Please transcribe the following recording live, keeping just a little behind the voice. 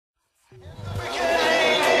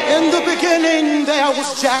In the beginning there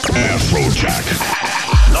was Jack. Afrojack.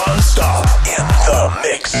 Non-stop in the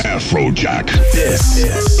mix. Afrojack. This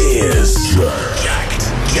is Jack.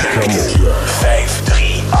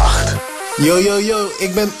 538. Yo, yo, yo,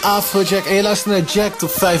 ik ben Afrojack en je luistert naar Jack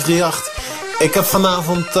tot 538. Ik heb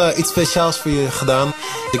vanavond iets speciaals voor je gedaan.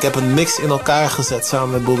 Ik heb een mix in elkaar gezet samen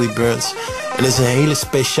met Bobby Burns. En dit is een hele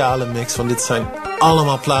speciale mix, want dit zijn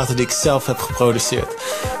allemaal platen die ik zelf heb geproduceerd.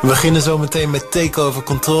 We beginnen zo meteen met Takeover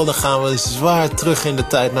Control. Dan gaan we zwaar terug in de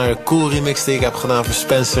tijd naar de cool remix die ik heb gedaan voor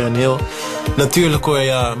Spencer en Hill. Natuurlijk hoor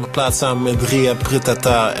je mijn plaat samen met Ria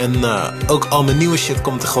Pritata. En ook al mijn nieuwe shit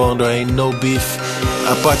komt er gewoon doorheen. No Beef,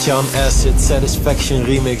 Apache on Acid, Satisfaction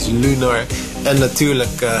Remix, Lunar. En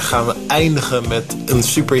natuurlijk gaan we eindigen met een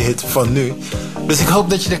superhit van nu. Dus ik hoop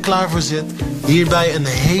dat je er klaar voor zit. Hierbij een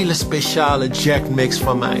hele speciale Jack mix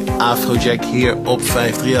van mij. Afrojack hier op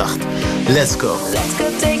 538. Let's go. Let's go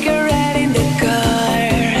take a ride in the car.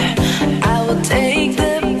 I will take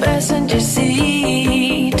the passenger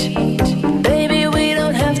seat. Baby, we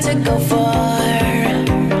don't have to go far.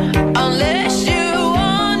 Unless you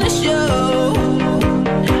wanna show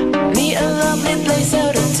me a lovely place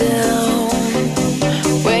out of town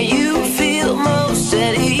where you feel most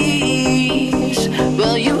at ease.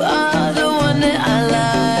 Well, you are the one that I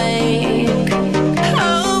like.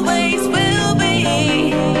 Always will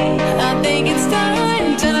be. I think it's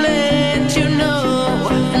time to let you know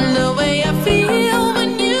the way I feel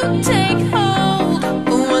when you take hold.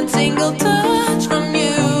 One single touch from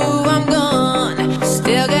you, I'm gone.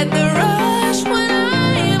 Still get the rush when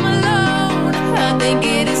I am alone. I think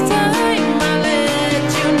it is time I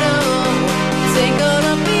let you know. Say go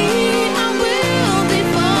to me, I will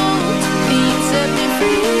default. You set me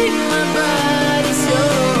free, my body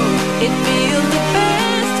soul. It feels the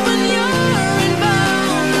best when you're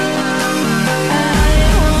involved. I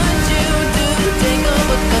want you to take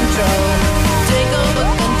over control. Take over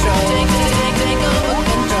control. Take over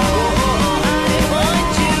control. I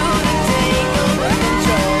want you to take over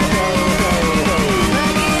control.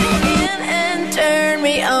 Plug it in and turn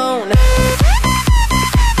me on.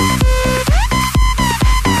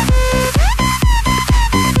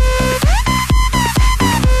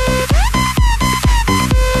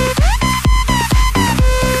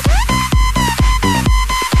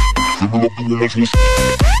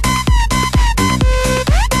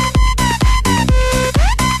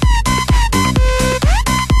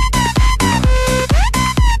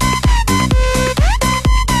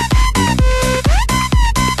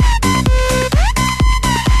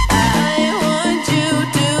 I want you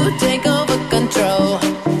to take over control.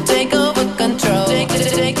 Take over control.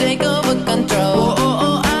 Take over control.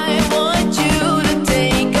 I want you to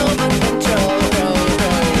take over control.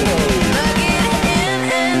 Plug it in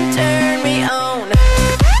and turn me on.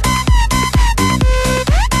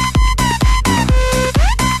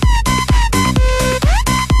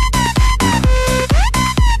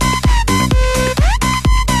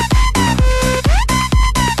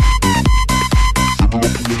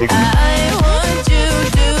 I want you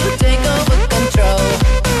to take over control.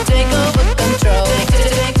 Take over control.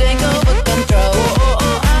 Take over control.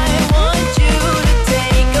 I want you to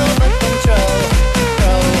take over control.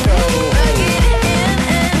 Plug it in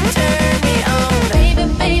and turn me on. Baby,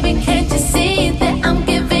 baby, can't you see that I'm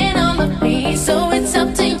giving all of me? So it's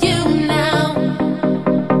up to you now.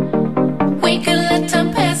 We could let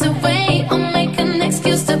time pass away or make an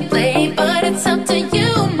excuse to play, but it's up to you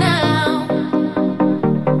now.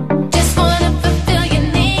 Just wanna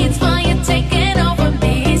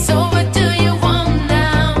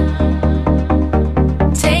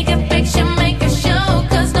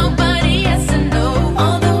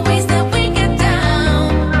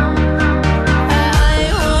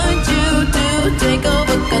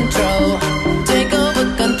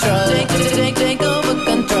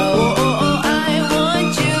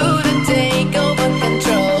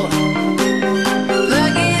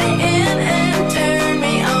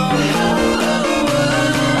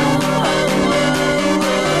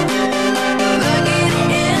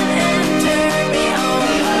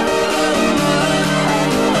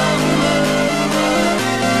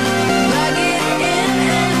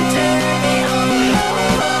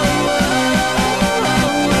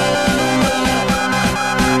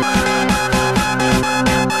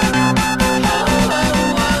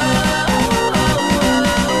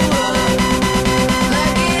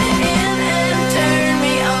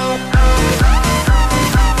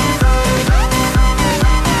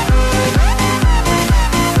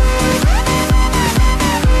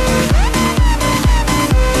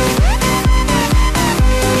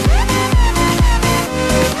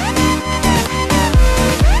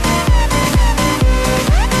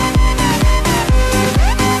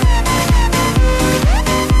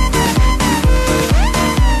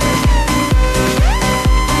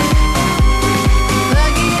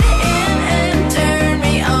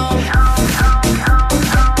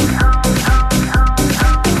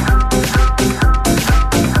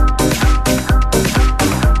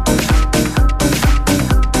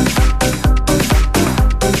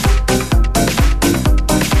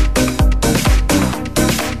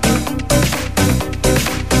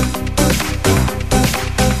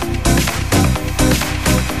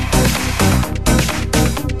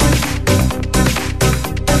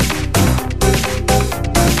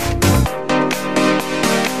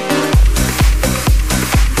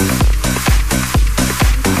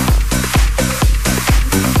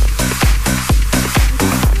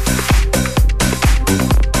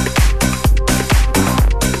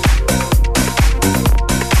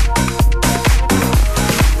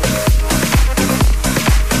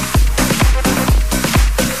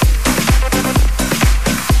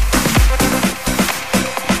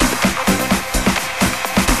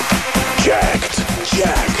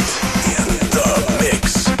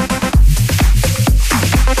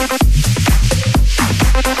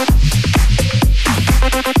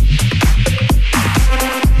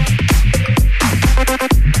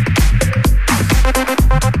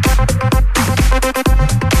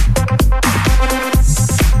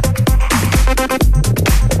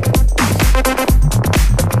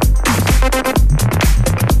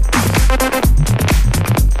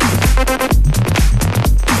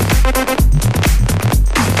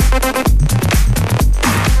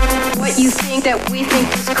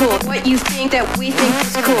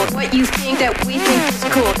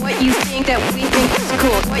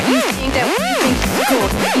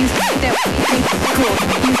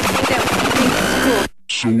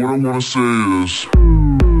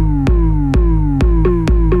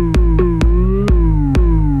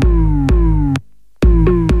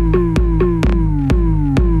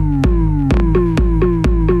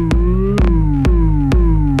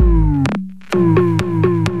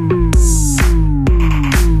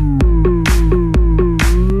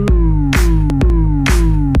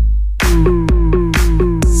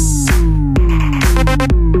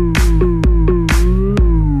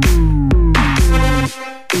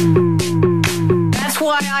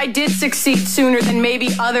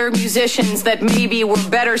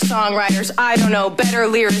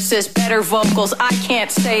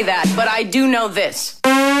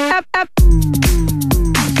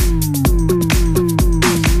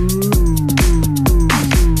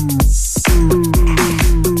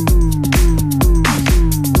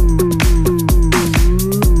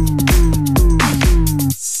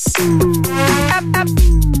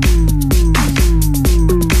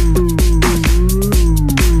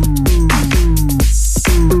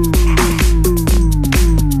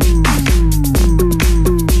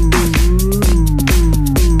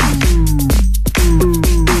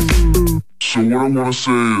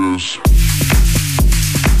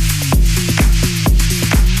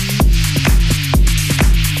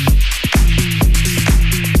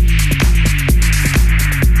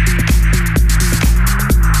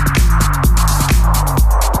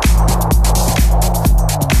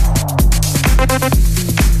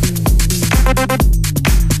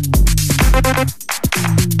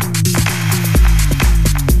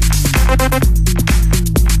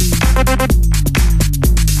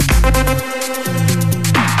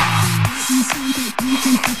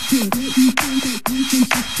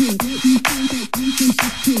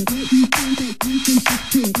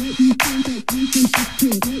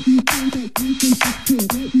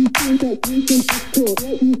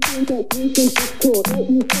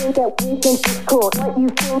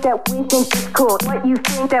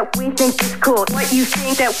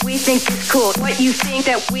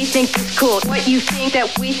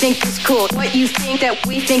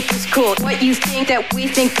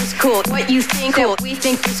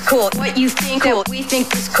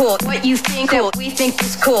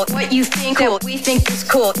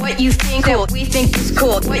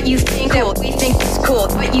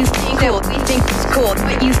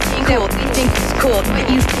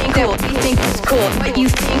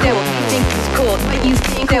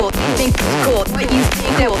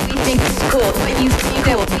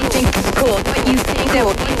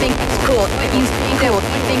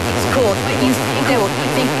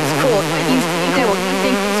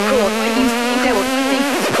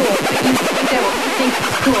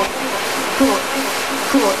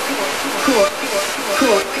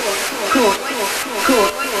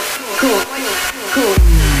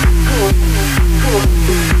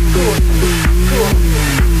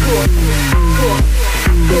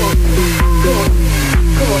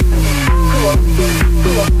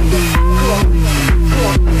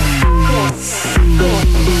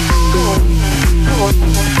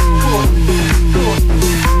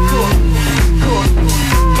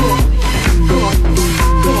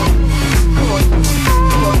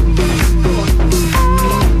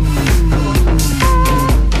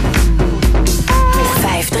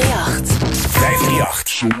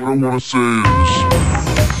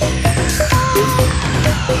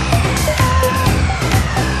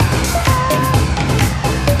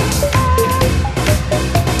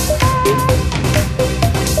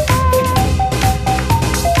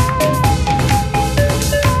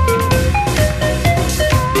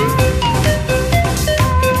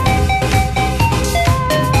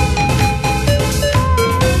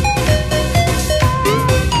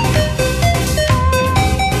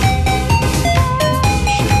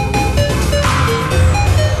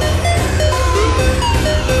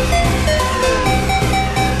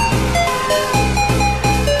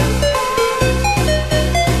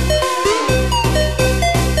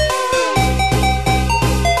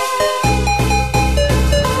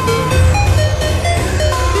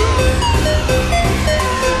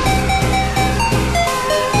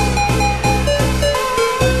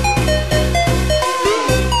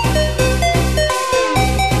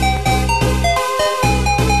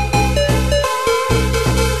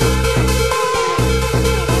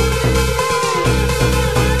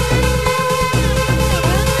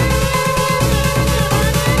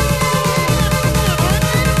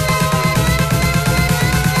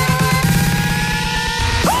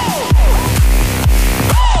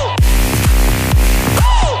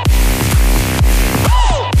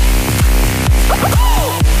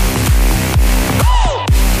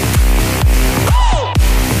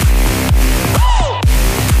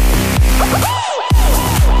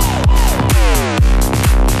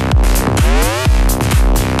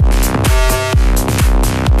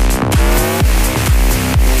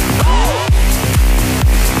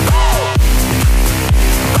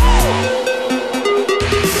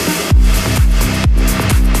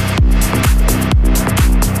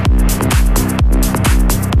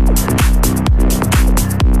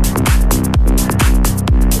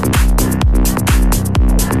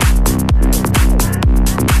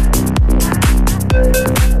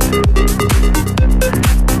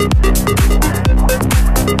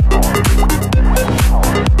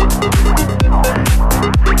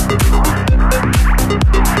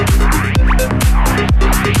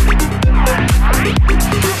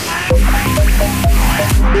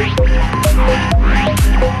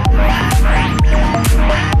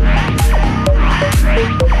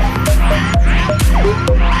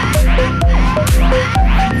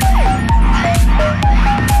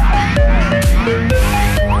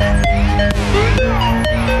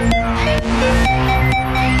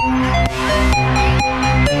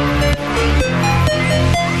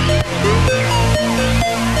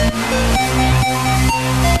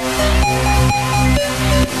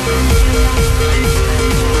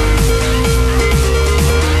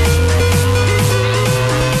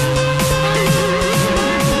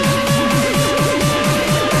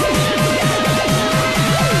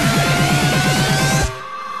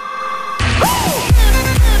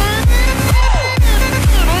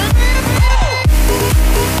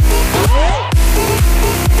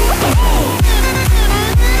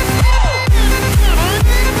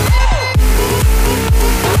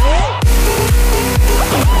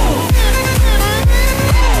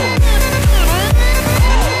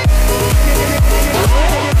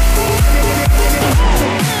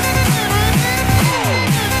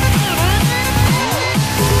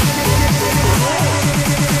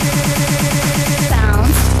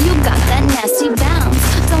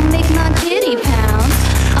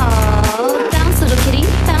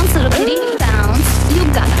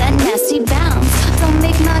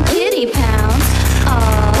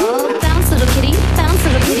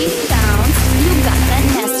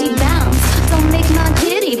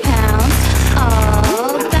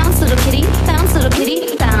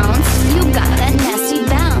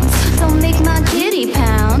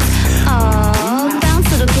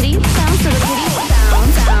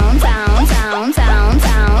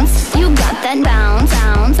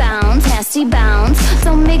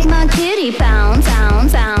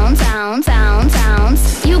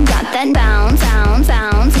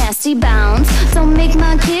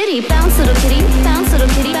kitty, bounce little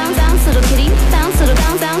kitty, bounce bounce little kitty, bounce little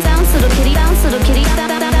bounce bounce bounce little kitty, bounce little kitty,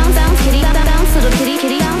 bounce bounce kitty, bounce little kitty,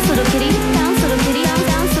 kitty bounce little kitty, bounce little kitty, bounce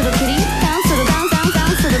bounce little kitty, bounce little bounce bounce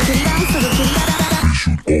bounce little kitty, bounce little kitty. We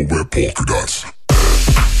should all wear polka dots.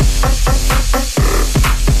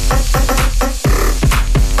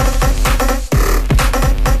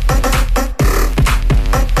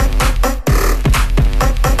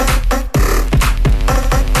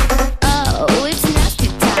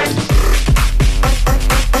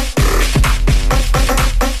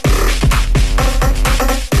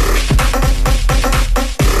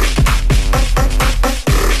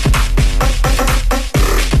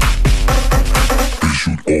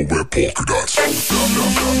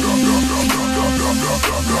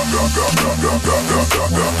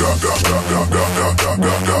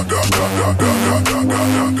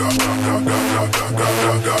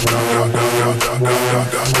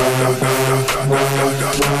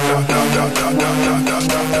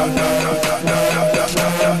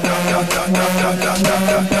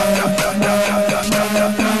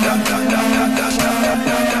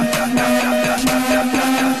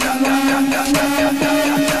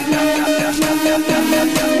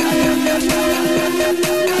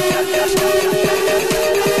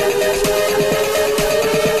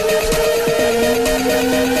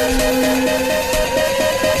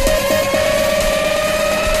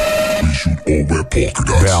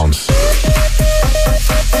 Bounce.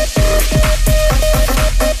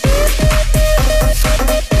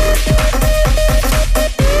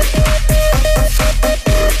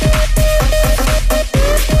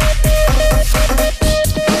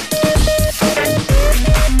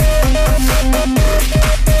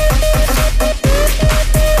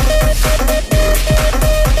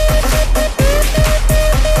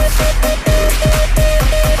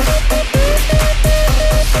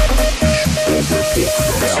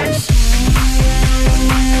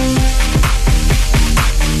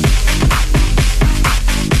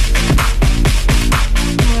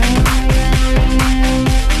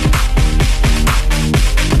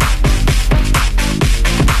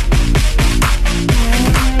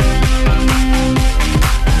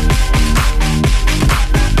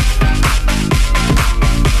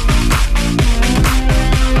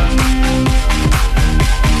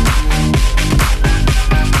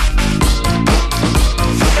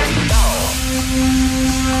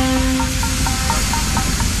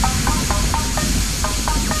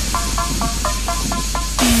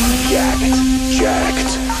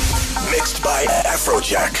 Jacked. Mixed by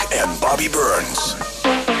Afrojack and Bobby Burns.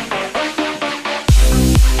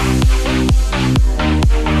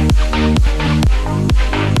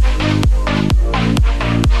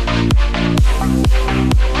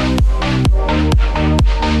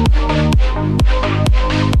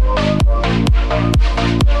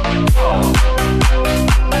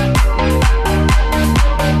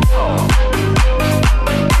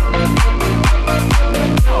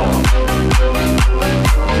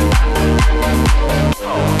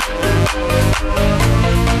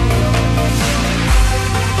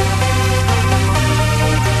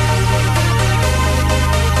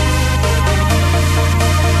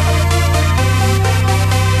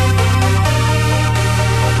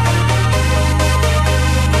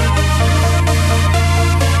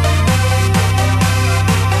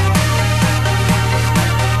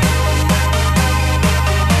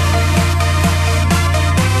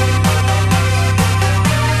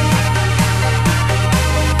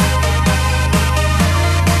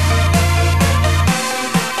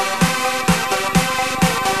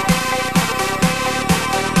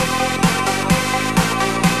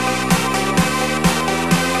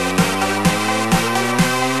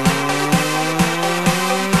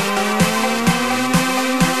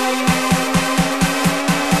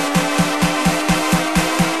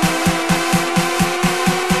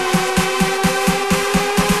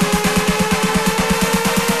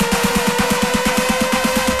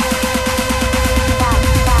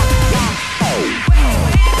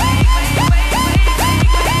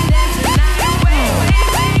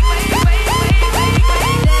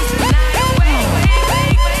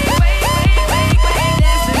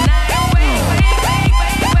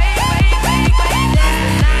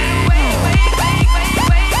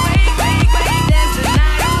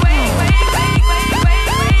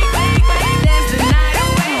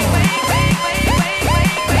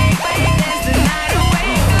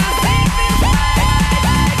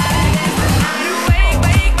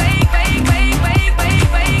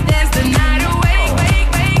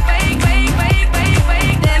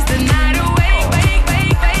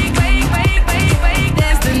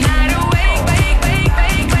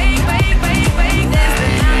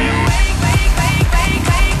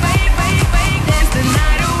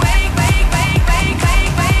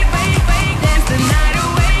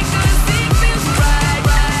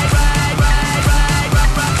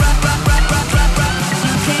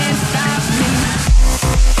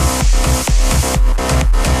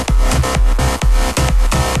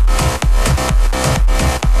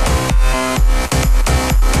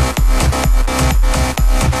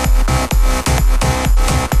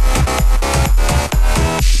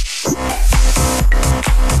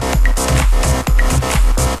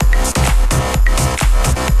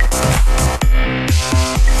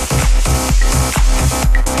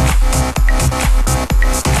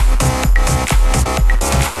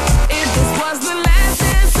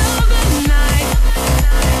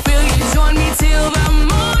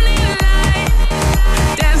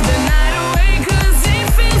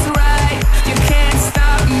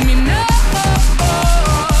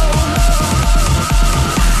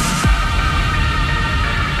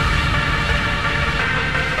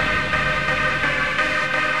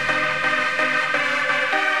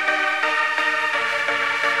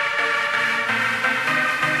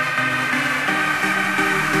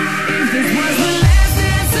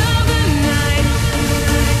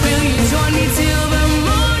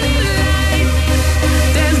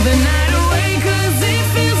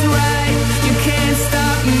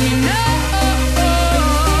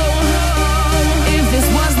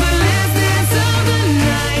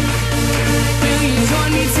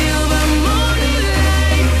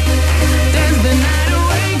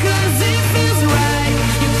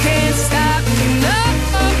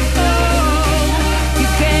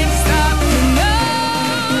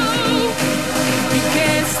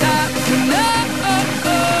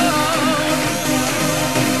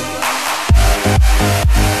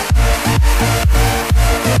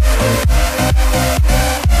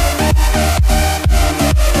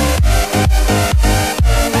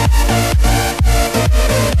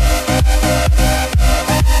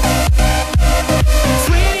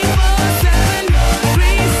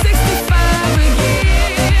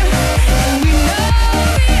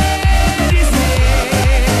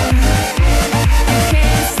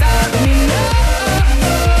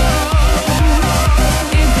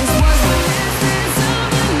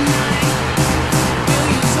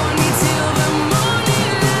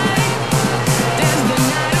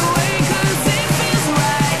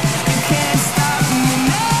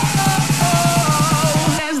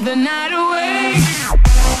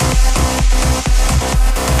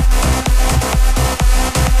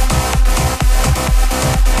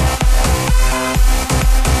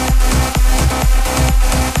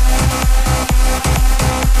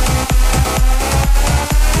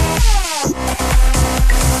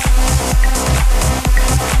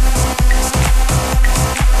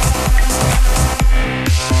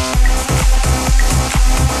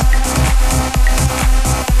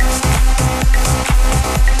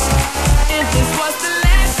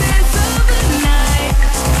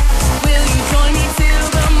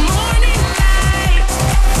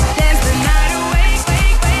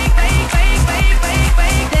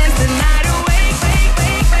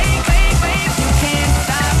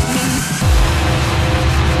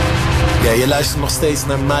 Je luistert nog steeds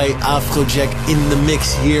naar mij, Afrojack, in de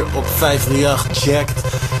mix hier op 538 Jacked.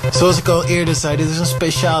 Zoals ik al eerder zei, dit is een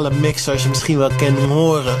speciale mix zoals je misschien wel kan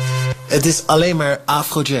horen. Het is alleen maar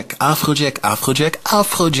Afrojack, Afrojack, Afrojack,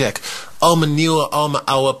 Afrojack. Al mijn nieuwe, al mijn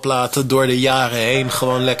oude platen door de jaren heen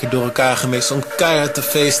gewoon lekker door elkaar gemixt om keihard te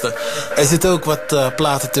feesten. Er zitten ook wat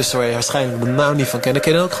platen tussen waar je waarschijnlijk de naam niet van kent. Dan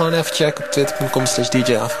kun je ook gewoon even checken op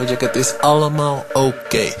twitter.com/DJ Afrojack. Het is allemaal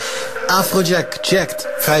oké. Afrojack, Jacked,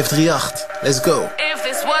 538. Let's go. If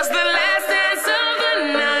this was the last dance of the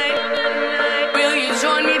night, will you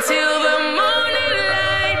join me till the morning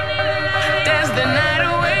light? Dance the night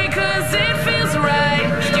away 'cause it feels right.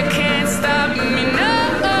 You can't stop me, no.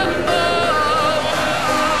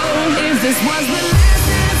 If this was the last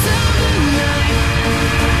dance of the night,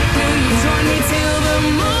 will you join me till the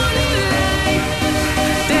morning light?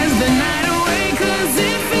 Dance the night away 'cause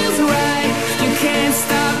it feels right. You can't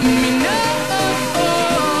stop me, no.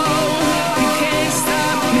 You can't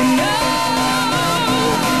stop me, no.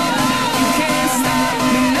 You can't stop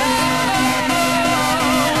me, no.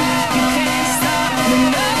 You can't stop me,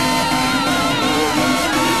 no.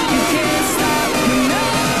 You can't stop me, no.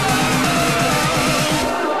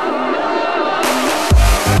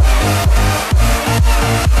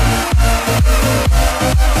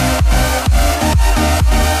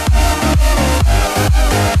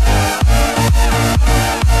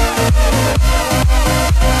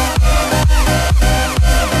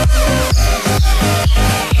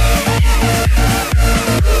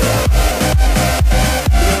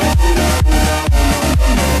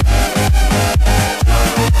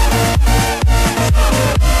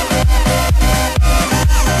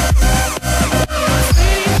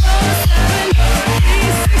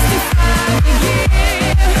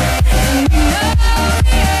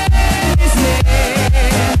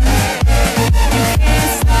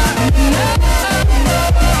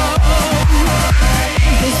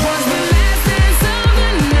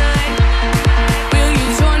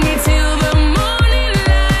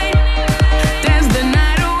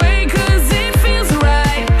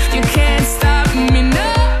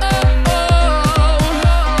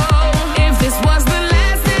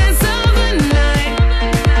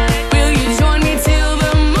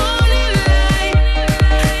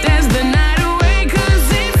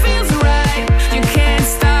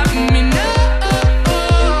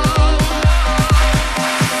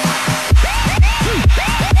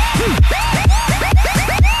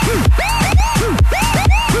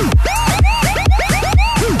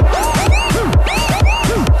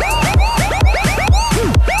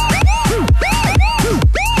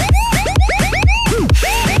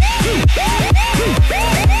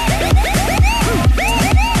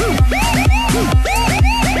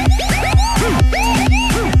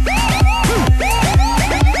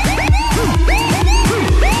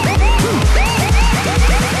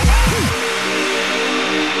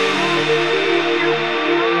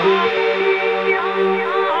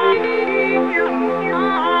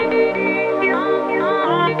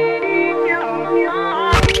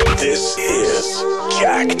 This is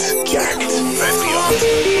Jacked.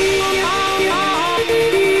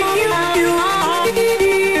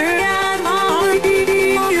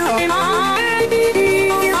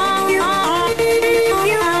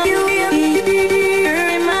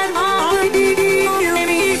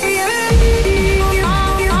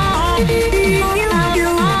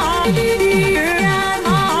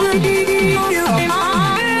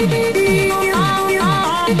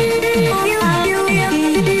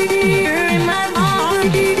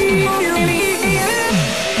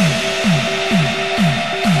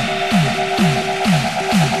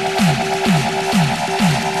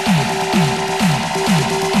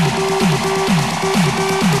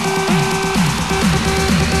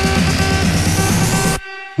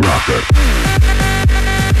 Rocker.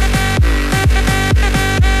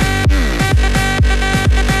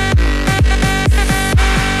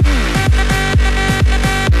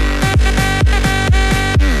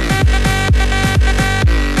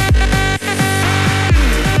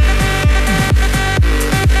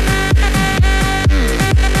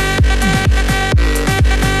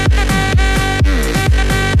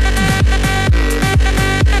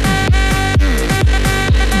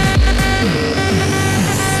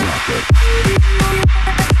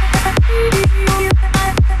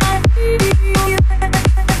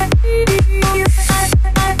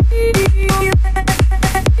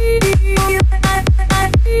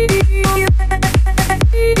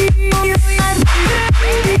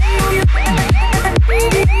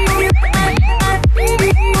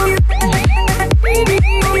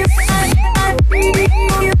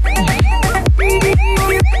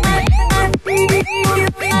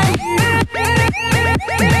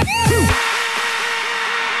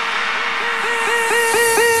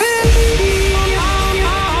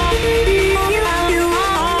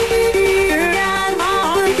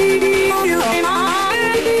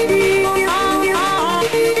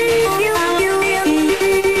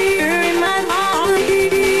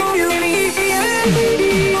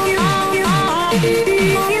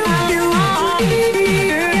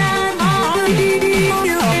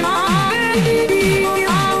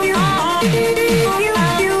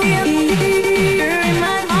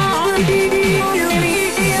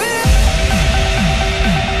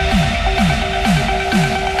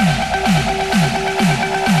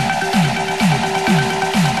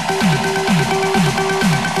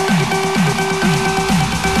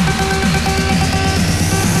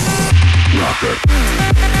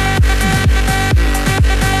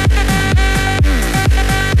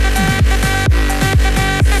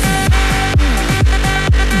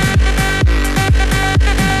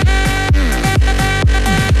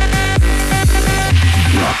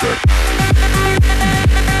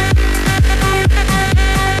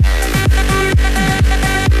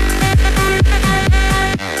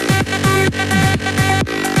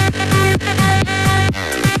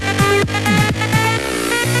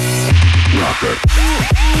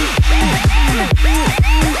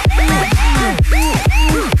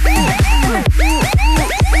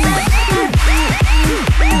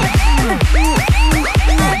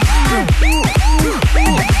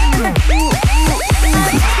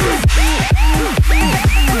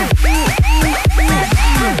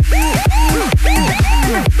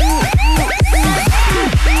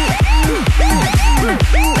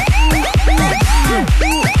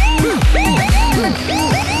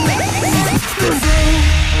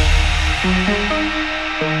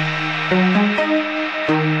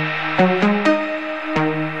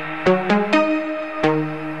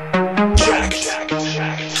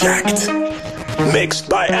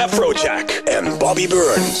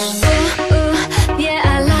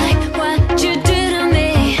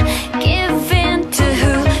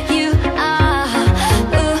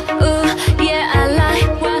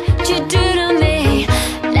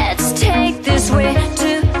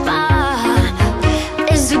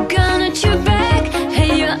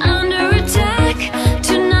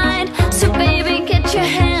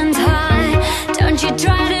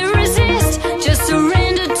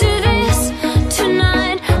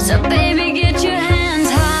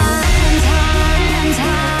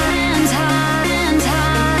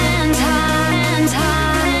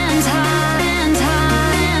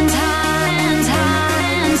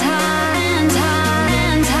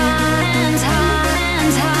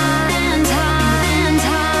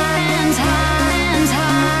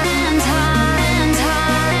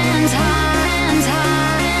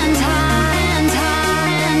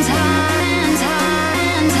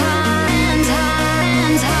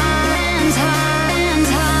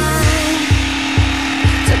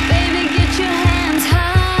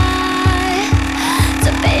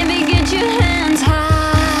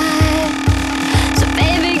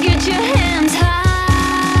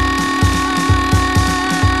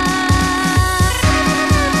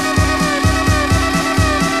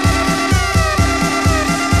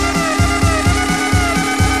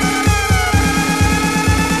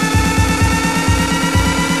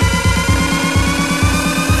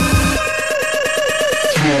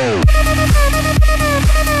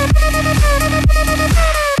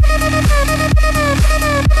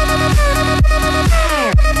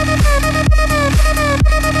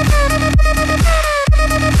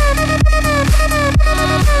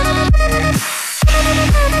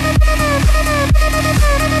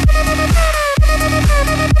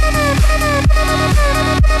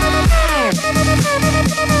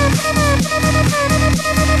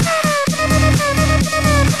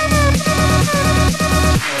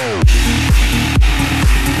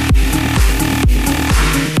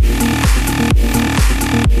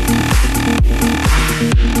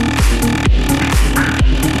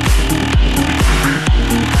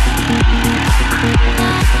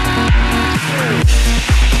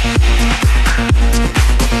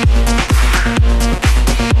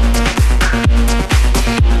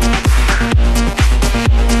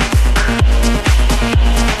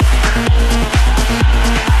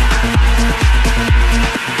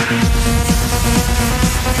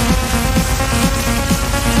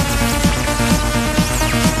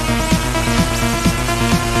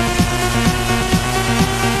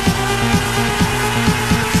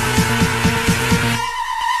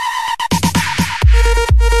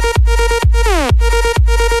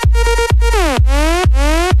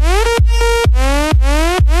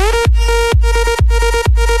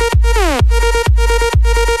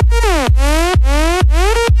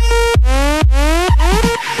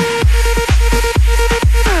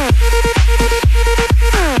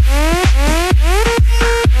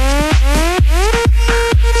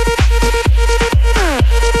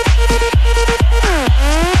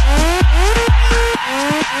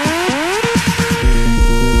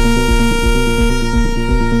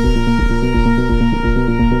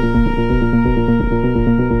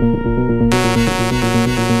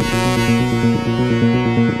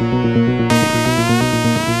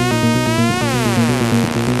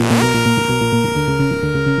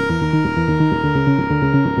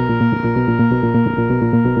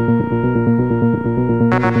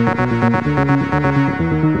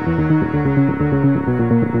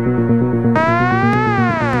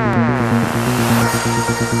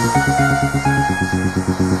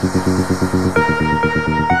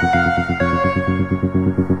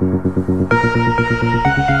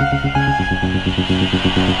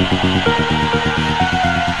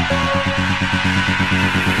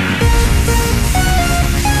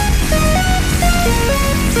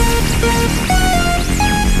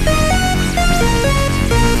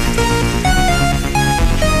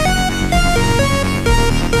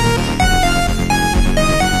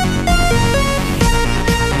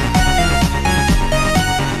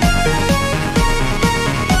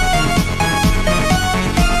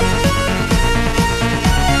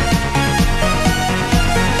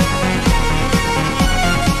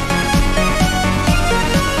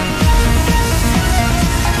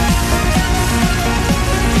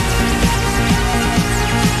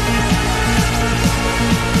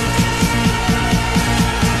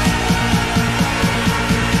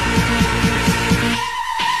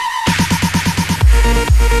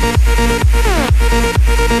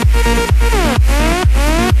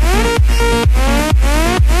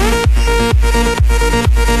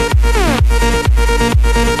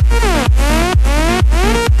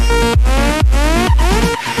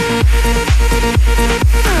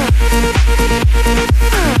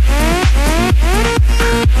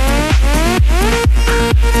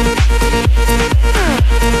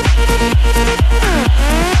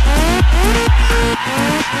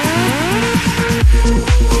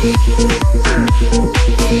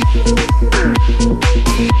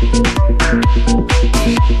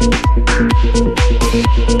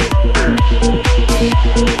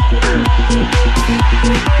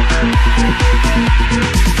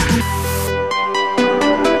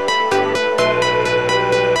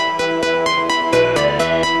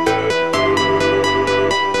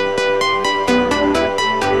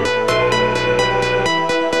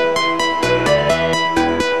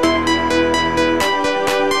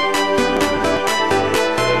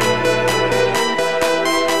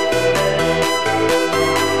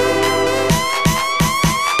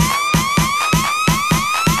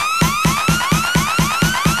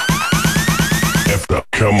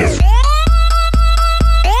 Come on.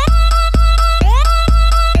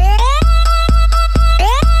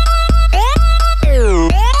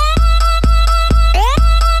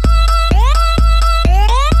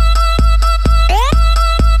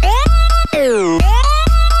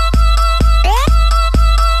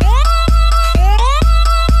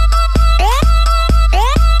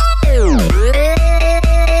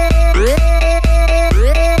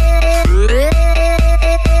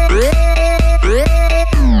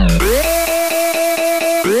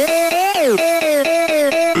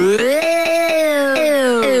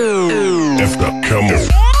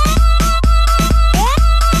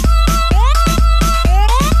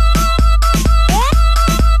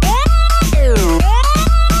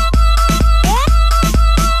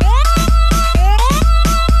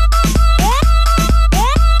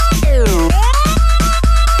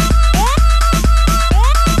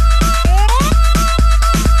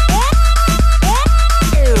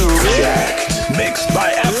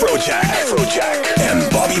 Afrojack en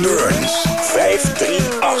Bobby Burns.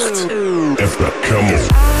 538. After, come on.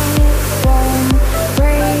 I won't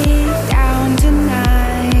break down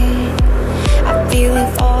tonight. I feel it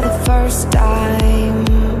for the first time.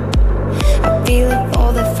 I feel it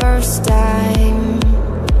for the first time.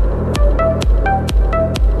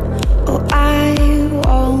 Oh, I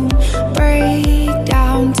won't break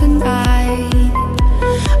down tonight.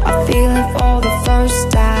 I feel it for the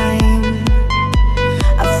first time.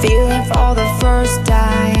 I feel it for the first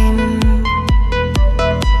time.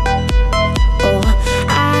 Oh,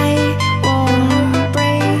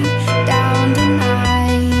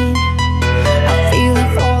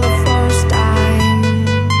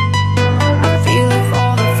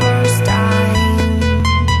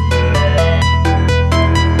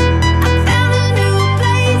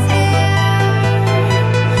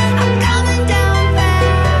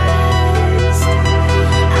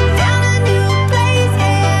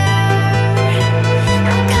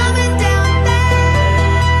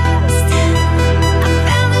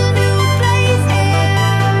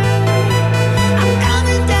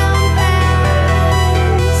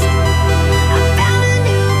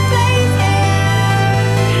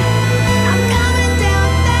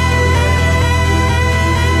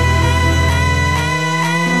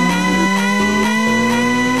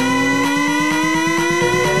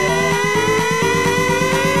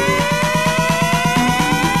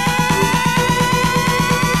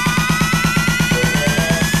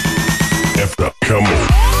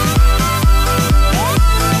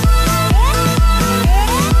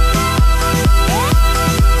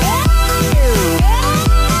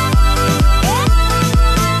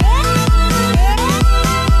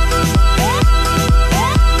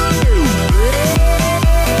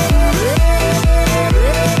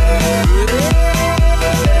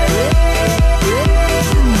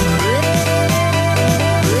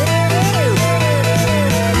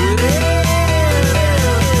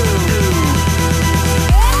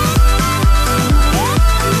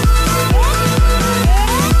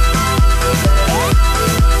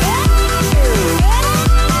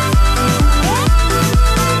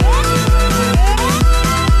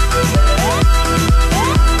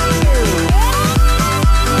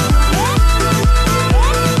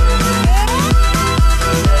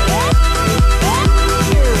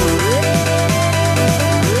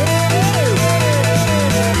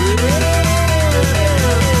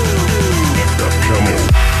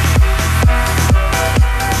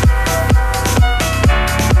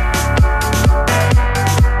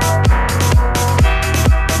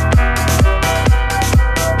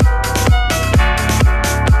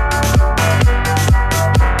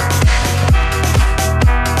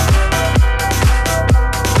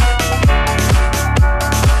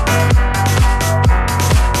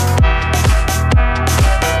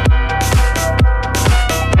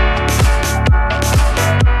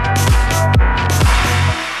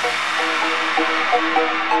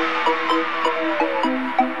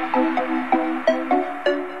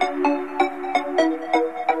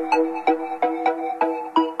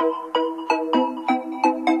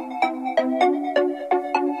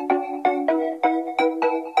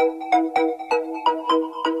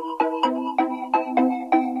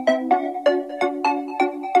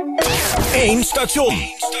 Eén station.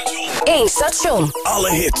 Eén station. Alle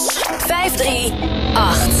hits. 538.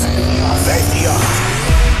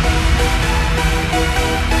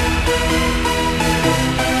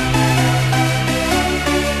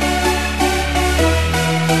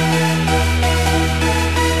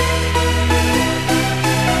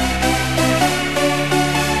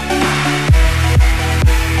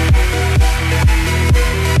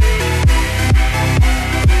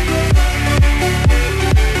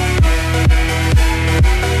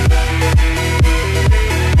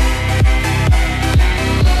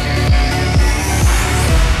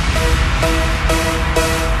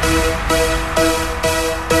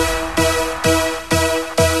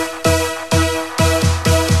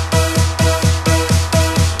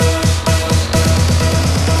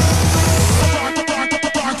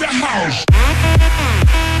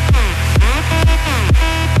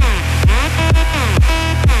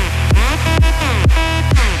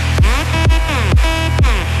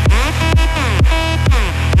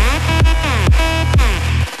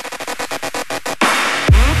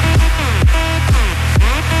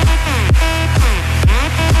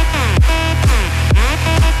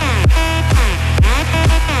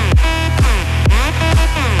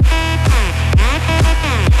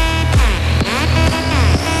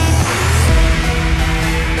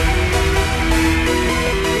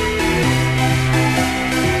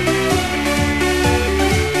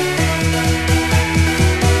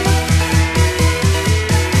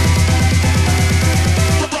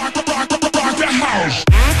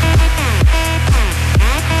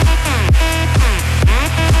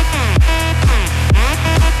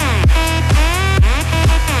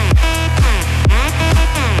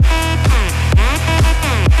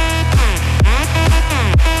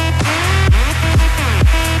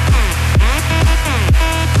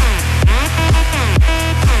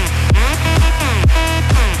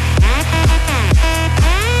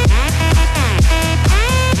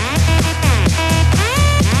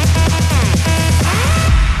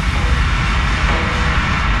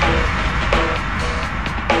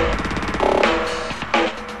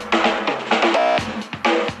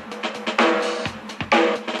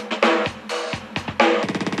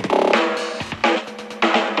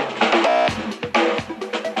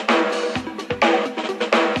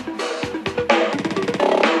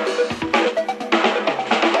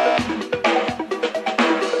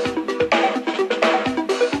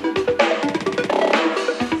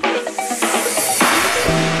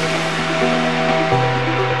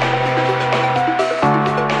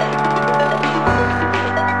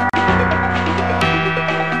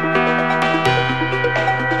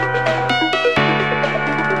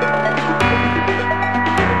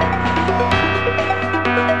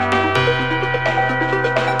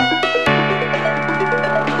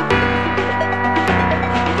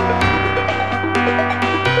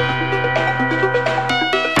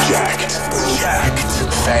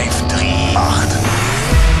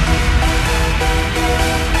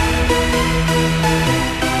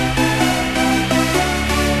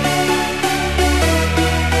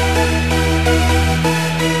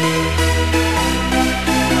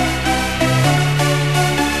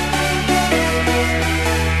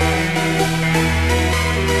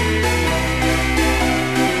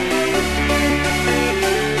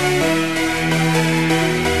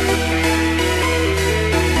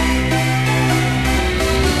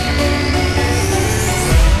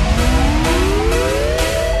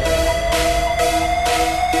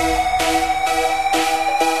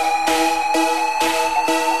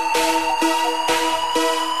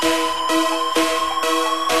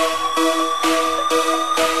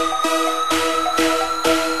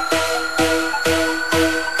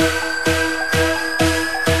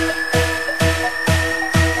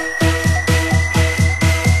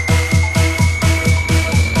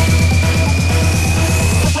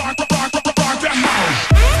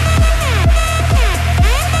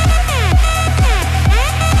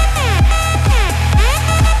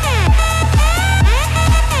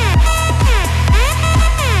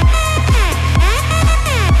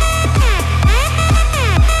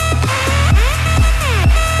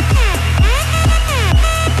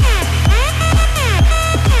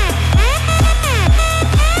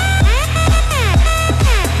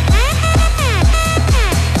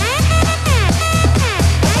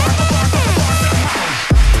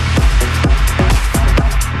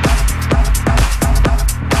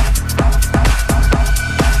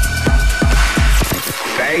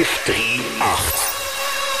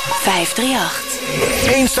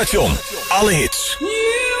 538. Eén station, alle hits.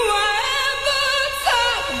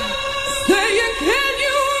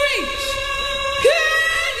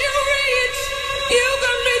 You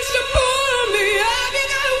can reach the pool.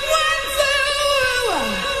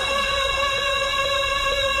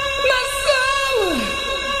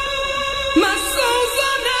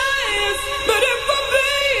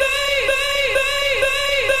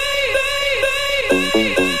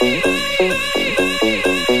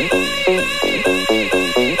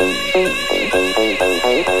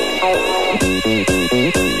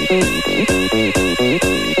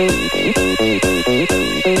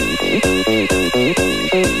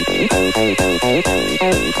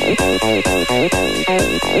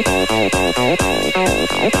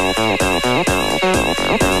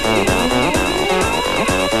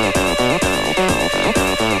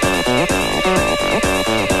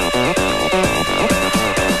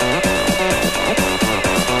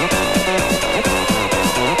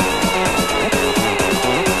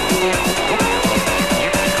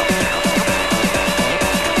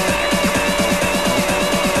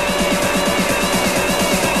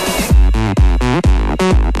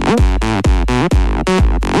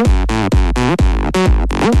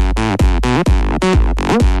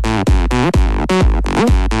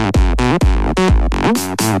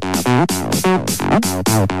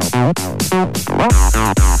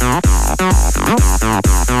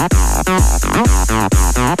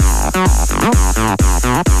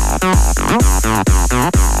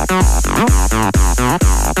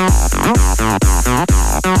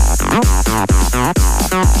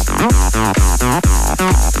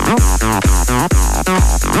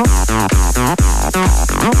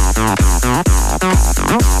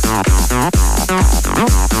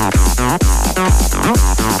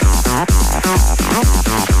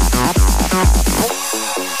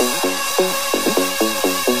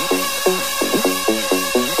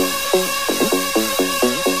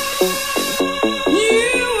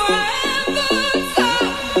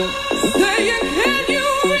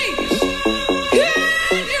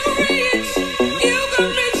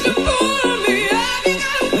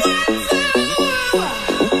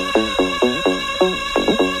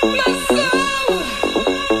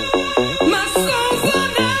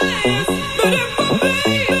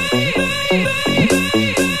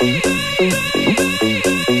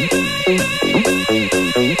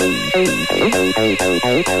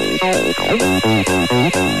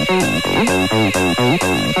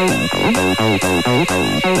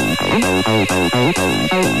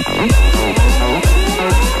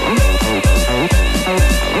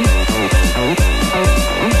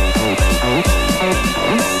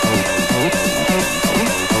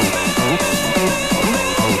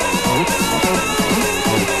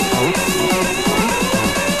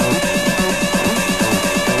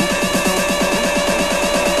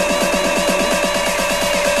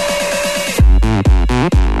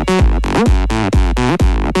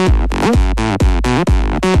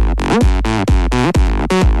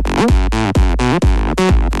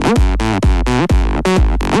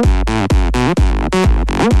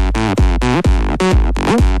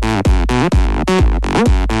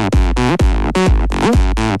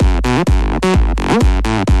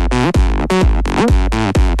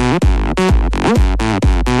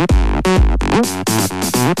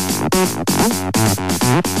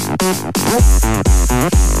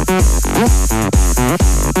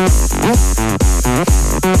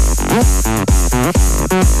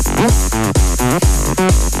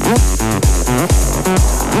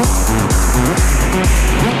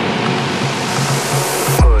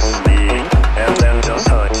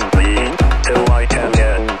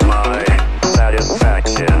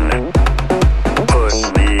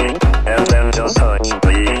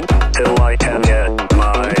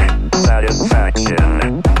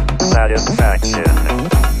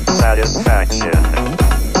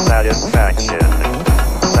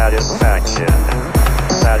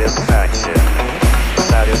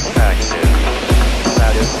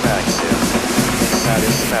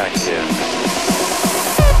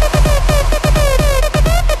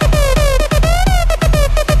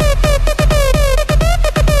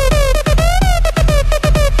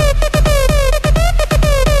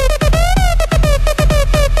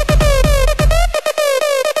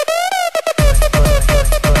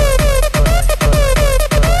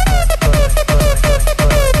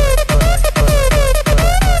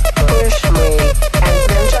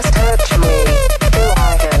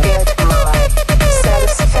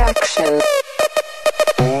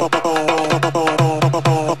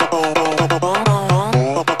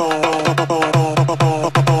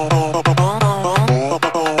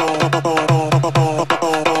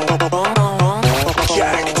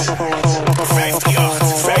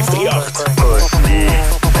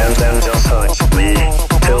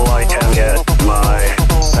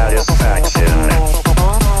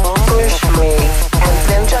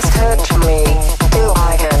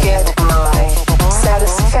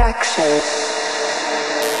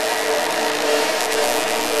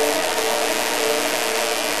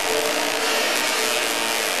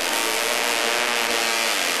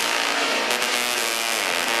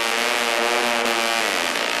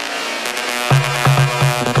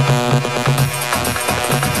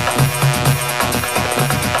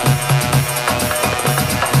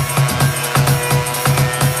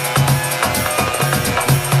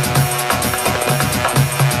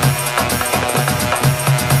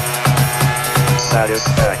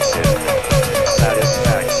 Satisfaction.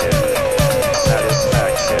 Satisfaction.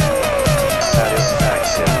 Satisfaction.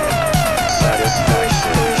 Satisfaction.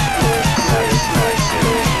 Satisfaction.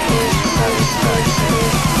 Satisfaction.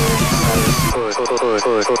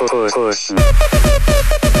 Push.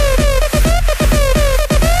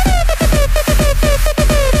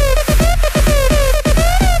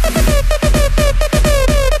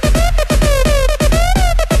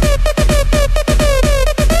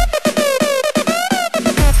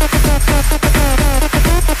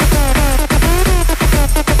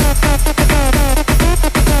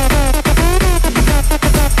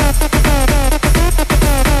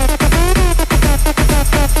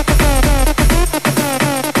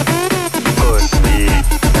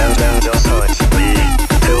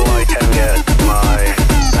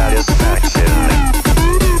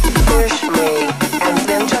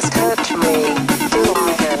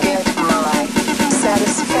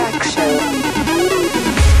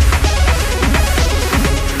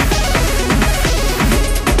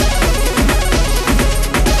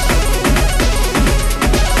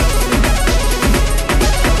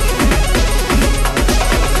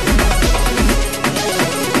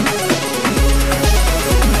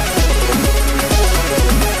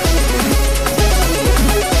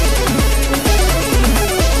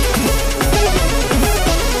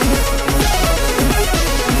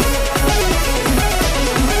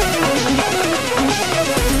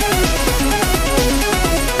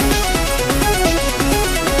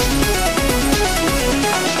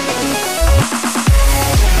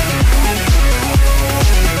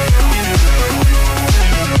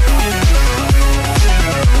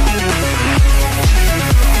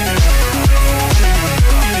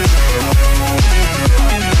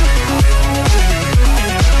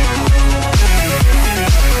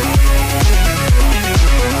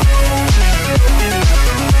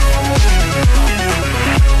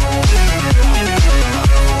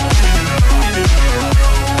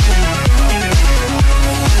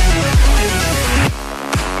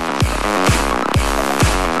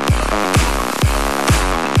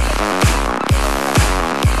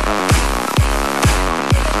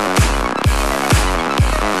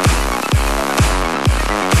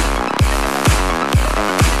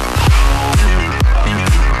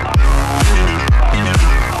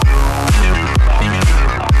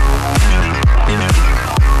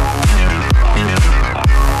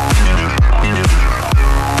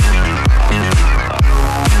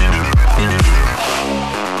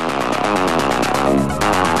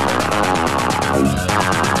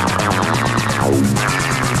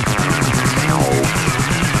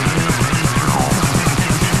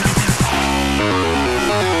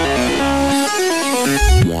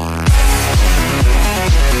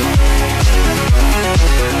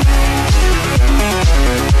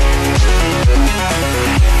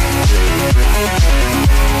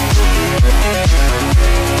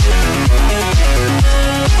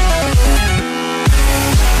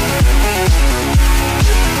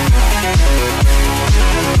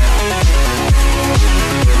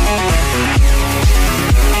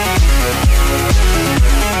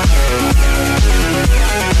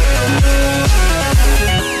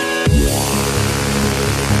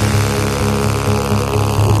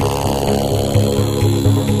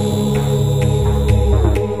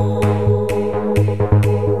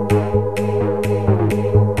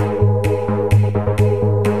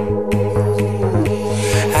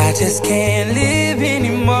 just can't live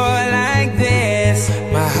anymore like this.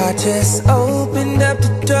 My heart just opened up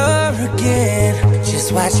the door again.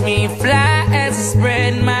 Just watch me fly as I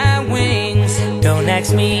spread my wings. Don't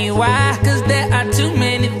ask me why, cause there are too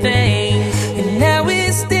many things. And now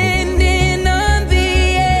we're standing on the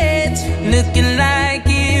edge, looking like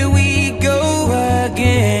here we go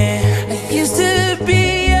again. I used to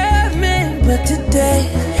be a man, but today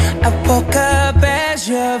I woke up as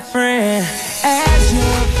your friend. As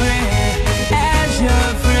your friend, as your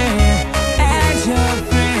friend, as your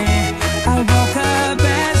friend. I woke up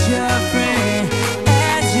as your friend,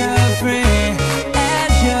 as your friend,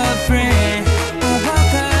 as your friend.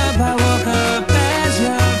 I woke up as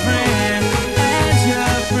your friend.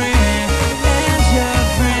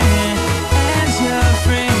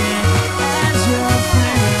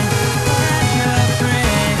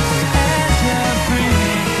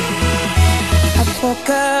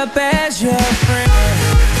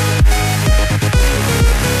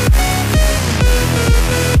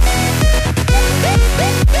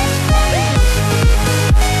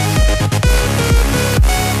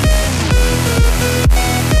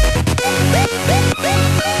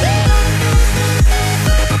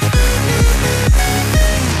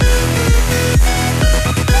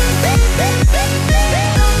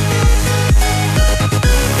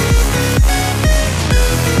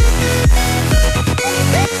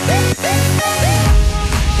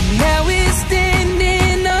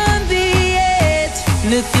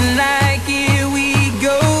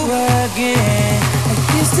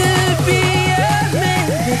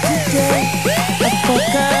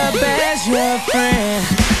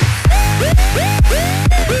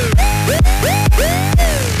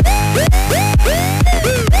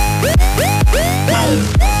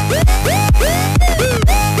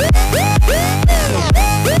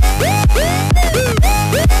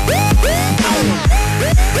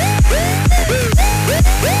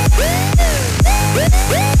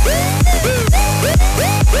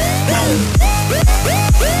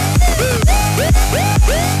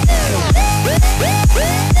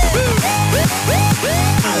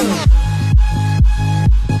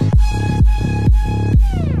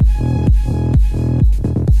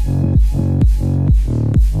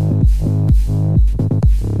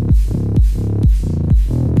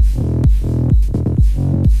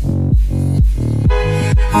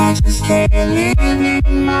 just can't live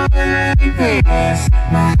anymore like this.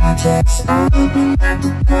 My heart just opened up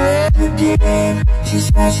the door again.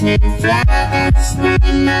 Just watch me fly and spread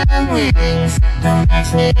my wings. Don't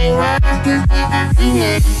ask me why, 'cause I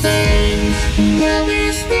feel things. Now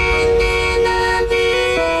we're standing on the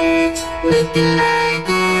edge, looking like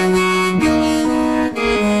we go.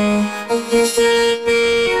 You should be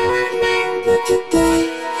remember today.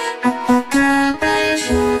 I got as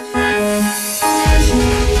your friend, as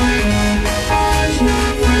your friend, as your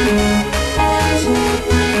friend, as your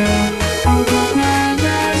friend. I'm gonna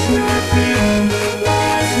as your friend,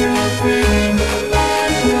 as your friend,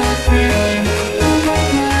 as your friend. I'm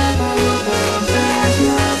gonna as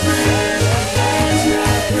your friend, as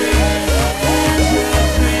your friend, as your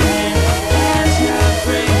friend, as your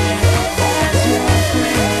friend,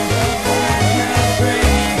 as your friend,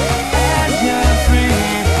 as your friend.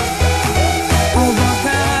 Oh, walk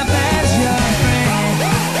up as your friend.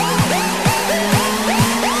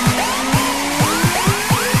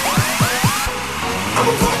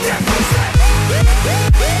 I'ma walk that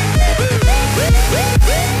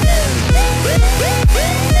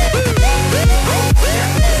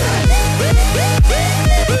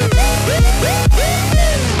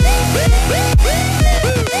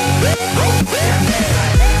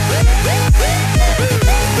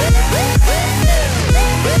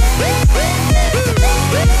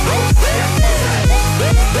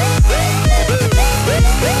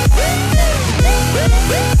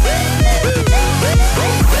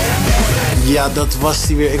Ja, dat was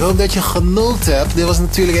die weer. Ik hoop dat je genoten hebt. Dit was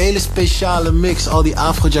natuurlijk een hele speciale mix. Al die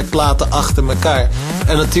Afrojack platen achter elkaar.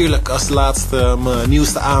 En natuurlijk als laatste mijn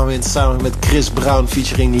nieuwste aanwinst samen met Chris Brown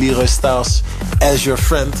featuring Leroy Styles, As Your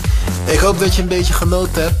Friend. Ik hoop dat je een beetje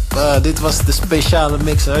genoten hebt. Dit was de speciale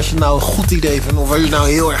mix. En als je nou een goed idee vindt, of als je nou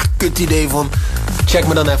een heel erg kut idee vond, check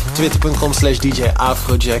me dan even op twitter.com/DJ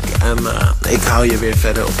Afrojack. En ik hou je weer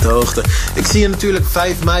verder op de hoogte. Ik zie je natuurlijk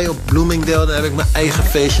 5 mei op Bloomingdale. Dan heb ik mijn eigen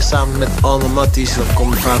feestje samen met al mijn matties. Dan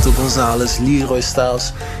komt Prato Gonzalez, Leroy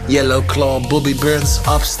Styles, Yellow Claw, Bobby Burns,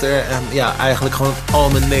 Upster. En ja, eigenlijk gewoon al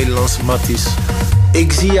mijn Nederlandse matties.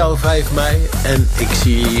 Ik zie jou 5 mei. En ik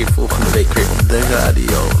zie je hier volgende week weer op de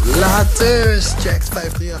radio. Later, checks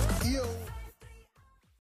 538.